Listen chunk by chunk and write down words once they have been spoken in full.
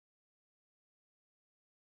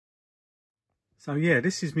So yeah,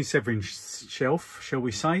 this is my Severin shelf, shall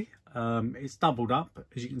we say. It's doubled up,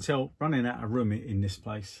 as you can tell, running out of room in this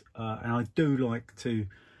place. And I do like to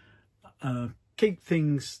keep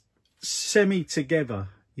things semi-together,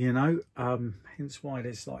 you know. Hence why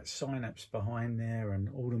there's like Synapse behind there and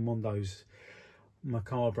all the Mondos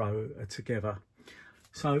Macabro are together.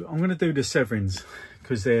 So I'm going to do the Severins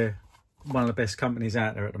because they're one of the best companies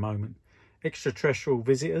out there at the moment. Extraterrestrial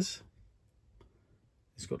Visitors.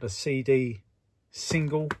 It's got the CD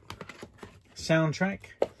single soundtrack.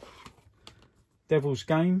 Devil's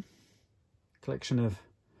Game, collection of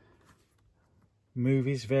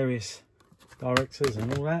movies, various directors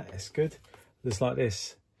and all that. It's good. There's like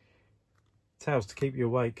this, Tales to Keep You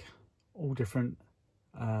Awake, all different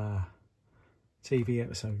TV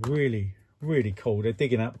episodes. Really, really cool. They're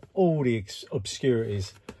digging up all the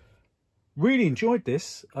obscurities. Really enjoyed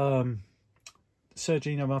this.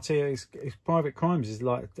 Sergio Martier's Private Crimes is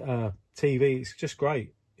like TV. It's just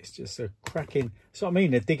great. It's just a cracking. That's what I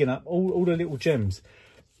mean. They're digging up all the little gems.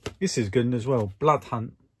 This is good as well. Blood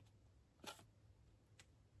Hunt.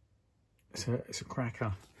 It's a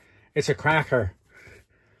cracker. It's a cracker.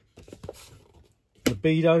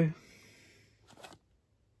 Libido.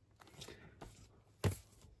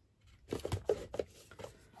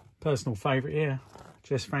 Personal favourite here.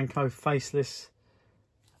 Jess Franco, Faceless.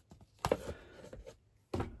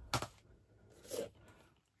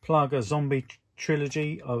 Plug, a zombie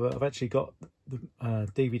trilogy. I've actually got the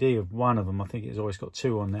DVD of one of them. I think it's always got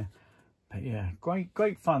two on there. But yeah,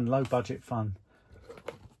 great fun, low budget fun.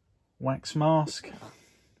 Wax Mask.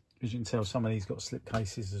 As you can tell, some of these got slip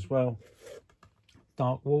cases as well.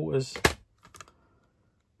 Dark Waters.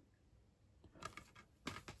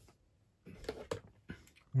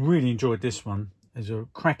 Really enjoyed this one. It's a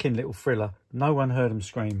cracking little thriller. No one heard them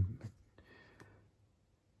scream.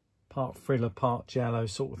 Part thriller, part giallo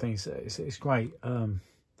sort of thing. It's great.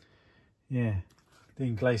 Yeah,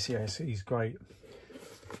 Dean Glacier, he's great.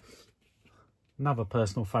 Another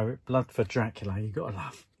personal favourite, Blood for Dracula. You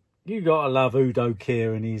gotta love Udo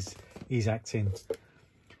Kier and his acting.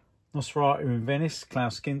 Nosferatu in Venice,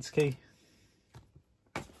 Klaus Kinski.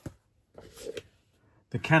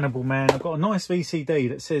 The Cannibal Man. I've got a nice VCD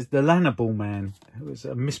that says The Lannibal Man. It was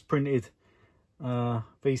a misprinted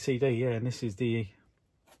VCD, yeah, and this is the,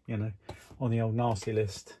 you know, on the old nasty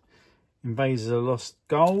list. Invaders of Lost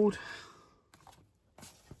Gold.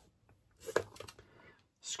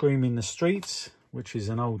 Scream in the Streets, which is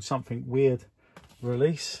an old Something Weird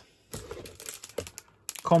release.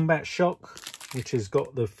 Combat Shock, which has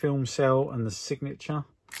got the film cell and the signature.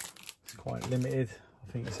 It's quite limited.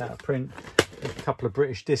 I think it's out of print. A couple of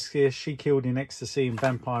British discs here. She Killed in Ecstasy and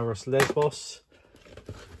Vampiros Lesbos.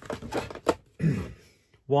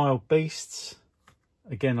 Wild Beasts.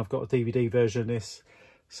 Again, I've got a DVD version of this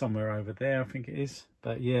somewhere over there, I think it is.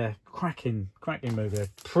 But yeah, cracking movie. The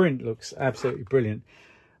print looks absolutely brilliant.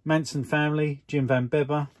 Manson Family, Jim Van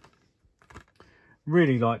Bebber.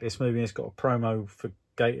 Really like this movie. It's got a promo for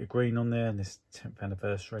Gator Green on there and this 10th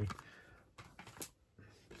anniversary.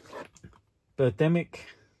 Birdemic.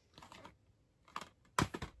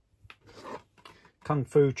 Kung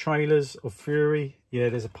Fu Trailers of Fury. Yeah,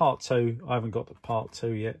 there's a part 2. I haven't got the part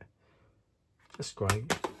 2 yet. That's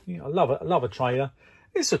great. Yeah, I love it. I love a trailer.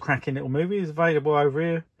 It's a cracking little movie. It's available over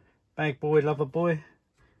here. Bag Boy, Lover Boy.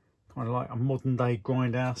 Kind of like a modern day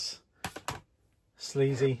grindhouse.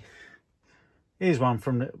 Sleazy. Here's one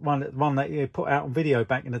from the one that you put out on video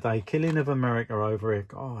back in the day. Killing of America over here.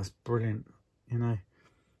 Oh, it's brilliant. You know.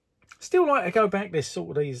 Still like to go back this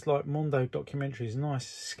sort of these like Mondo documentaries. Nice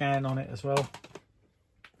scan on it as well.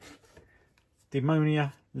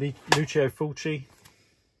 Demonia, Lucio Fulci.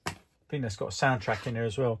 I think that's got a soundtrack in there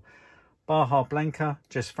as well. Baja Blanca,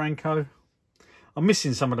 Jess Franco. I'm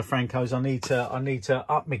missing some of the Francos. I need to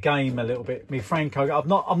up my game a little bit. Me Franco. I'm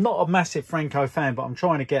not a massive Franco fan, but I'm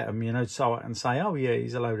trying to get him, you know, so I can say, oh yeah,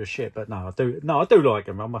 he's a load of shit. But no, I do like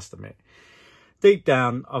him. I must admit. Deep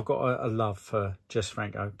down, I've got a love for Jess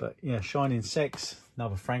Franco. But yeah, Shining Sex,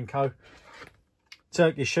 another Franco.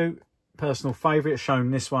 Turkey Shoot, personal favourite.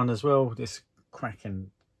 Shown this one as well. This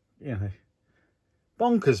cracking, you know,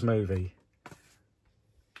 bonkers movie.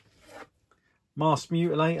 Masked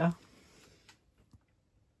Mutilator.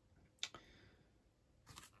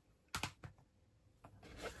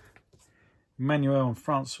 Manuel and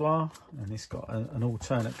Francois, and it's got an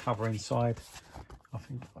alternate cover inside. I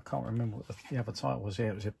can't remember what the other title was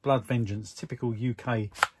here. It was a Blood Vengeance, typical UK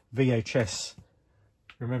VHS.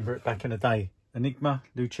 Remember it back in the day. Enigma,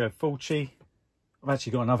 Lucio Fulci. I've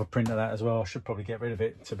actually got another print of that as well. I should probably get rid of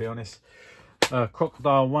it, to be honest.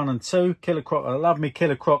 Crocodile 1 and 2. Killer Croc. I love me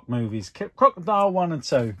Killer Croc movies. Crocodile 1 and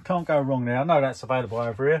 2. Can't go wrong there. I know that's available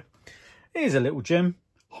over here. Here's a little gem.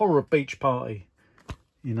 Horror Beach Party.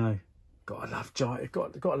 You know, gotta love giant.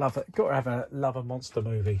 Gotta love it. Gotta love a monster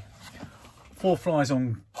movie. Four Flies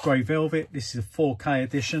on Grey Velvet. This is a 4K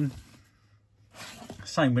edition.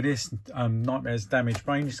 Same with this. Nightmares Damaged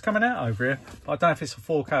Brain. It's coming out over here. But I don't know if it's a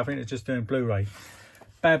 4K. I think they're just doing Blu-ray.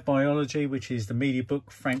 Bad Biology, which is the media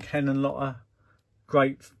book. Frank Henenlotter.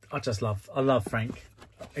 Great. I love Frank.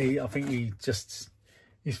 I think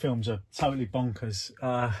his films are totally bonkers.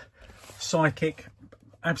 Psychic.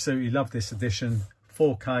 Absolutely love this edition.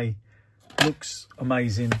 4K. Looks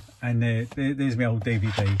amazing. And there's my old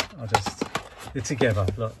DVD. They're together.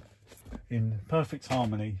 Look. In perfect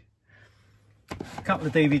harmony. A couple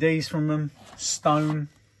of DVDs from them. Stone.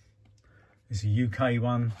 It's a UK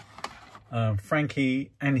one.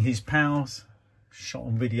 Frankie and His Pals. Shot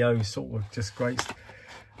on video. Sort of just great.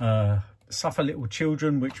 Suffer Little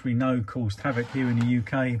Children, which we know caused havoc here in the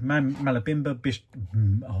UK. Malabimba.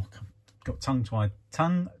 Got tongue-tied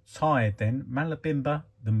then. Malabimba,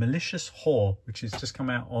 The Malicious Whore, which has just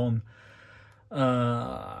come out on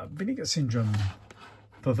Vinegar Syndrome.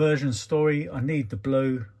 Perversion Story, I Need the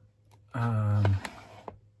Blue,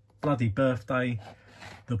 Bloody Birthday,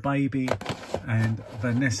 The Baby, and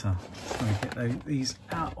Vanessa. Just going to get these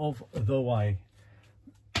out of the way.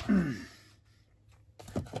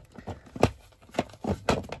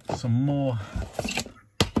 Some more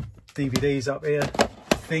DVDs up here.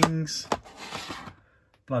 Things.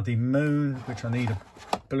 Bloody Moon, which I need a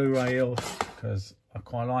Blu-ray of because I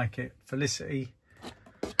quite like it. Felicity,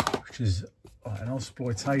 which is an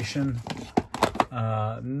exploitation.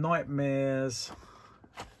 Nightmares,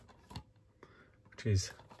 which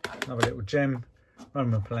is another little gem.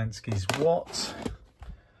 Roman Polanski's What.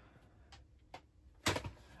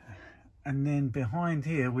 And then behind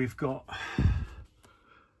here we've got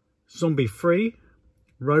Zombie 3,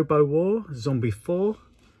 Robo War, Zombie 4,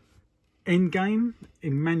 Endgame,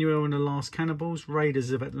 Emmanuel and the Last Cannibals,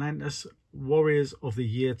 Raiders of Atlantis, Warriors of the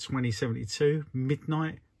Year 2072,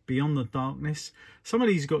 Midnight, Beyond the Darkness. Some of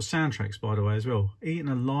these got soundtracks, by the way, as well. Eaten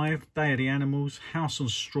Alive, Day of the Animals, House on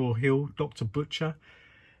Straw Hill, Dr. Butcher,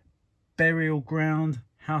 Burial Ground,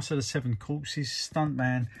 House of the Seven Corpses,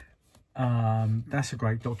 Stuntman. That's a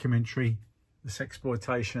great documentary. This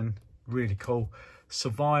exploitation, really cool.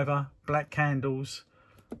 Survivor, Black Candles,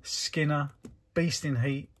 Skinner, Beast in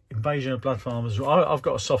Heat, Invasion of Blood Farmers. I've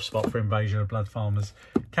got a soft spot for Invasion of Blood Farmers.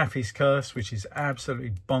 Kathy's Curse, which is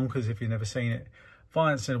absolutely bonkers if you've never seen it.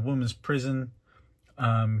 Violence in a Woman's Prison.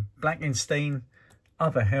 Blackenstein,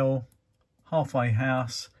 Other Hell, Halfway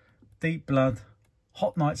House, Deep Blood,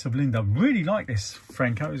 Hot Nights of Linda. Really like this,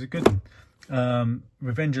 Franco. It was a good one.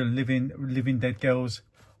 Revenge of Living Dead Girls.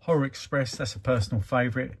 Horror Express, that's a personal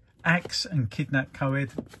favourite. Axe and Kidnap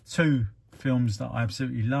Coed, two films that I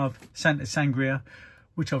absolutely love. Santa Sangria,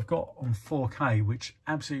 which I've got on 4K, which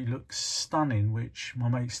absolutely looks stunning, which my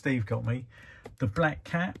mate Steve got me. The Black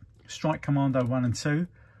Cat, Strike Commando 1 and 2,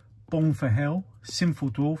 Born for Hell,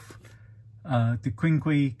 Sinful Dwarf, the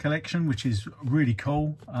Quinqui Collection, which is really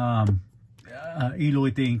cool,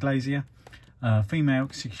 Eloy D. Glazier, Female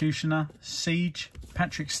Executioner, Siege,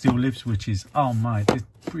 Patrick Still Lives, which is, oh my,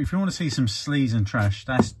 if you want to see some sleaze and trash,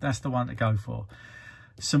 that's the one to go for.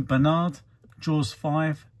 St. Bernard, Jaws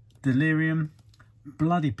 5, Delirium,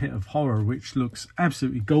 Bloody Pit of Horror, which looks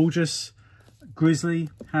absolutely gorgeous. Grizzly,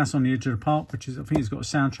 House on the Edge of the Park, which is, I think it's got a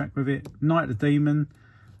soundtrack with it. Night of the Demon,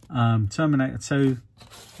 Terminator 2,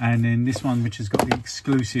 and then this one, which has got the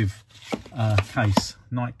exclusive case,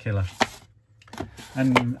 Night Killer.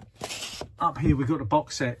 And up here we've got the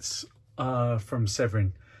box sets from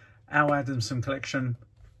Severin. Al Adamson collection,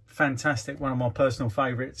 fantastic, one of my personal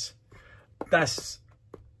favourites. That's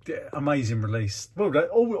the amazing release. Well,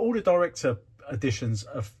 all the director editions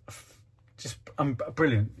are just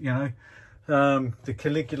brilliant, you know. The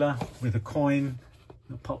Caligula with a coin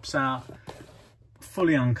that pops out,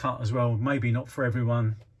 fully uncut as well, maybe not for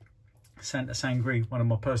everyone. Santa Sangri, one of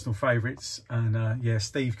my personal favourites, and yeah,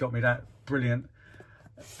 Steve got me that, brilliant.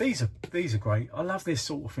 These are great. I love this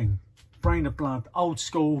sort of thing. Brain of Blood, old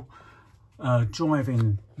school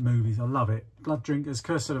driving movies. I love it. Blood Drinkers,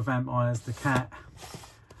 Curse of the Vampires, The Cat,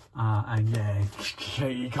 and yeah,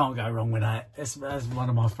 you can't go wrong with that. That's one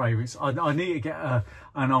of my favourites. I need to get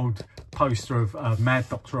an old poster of Mad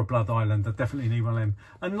Doctor of Blood Island. I definitely need one of them.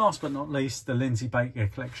 And last but not least, the Lindsay Baker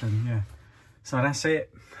collection. Yeah, so that's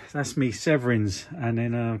it. That's me Severin's, and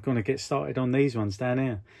then I'm going to get started on these ones down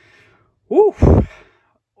here. Woo!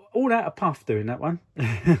 All out of puff doing that one.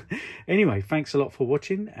 Anyway, thanks a lot for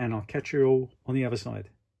watching, and I'll catch you all on the other side.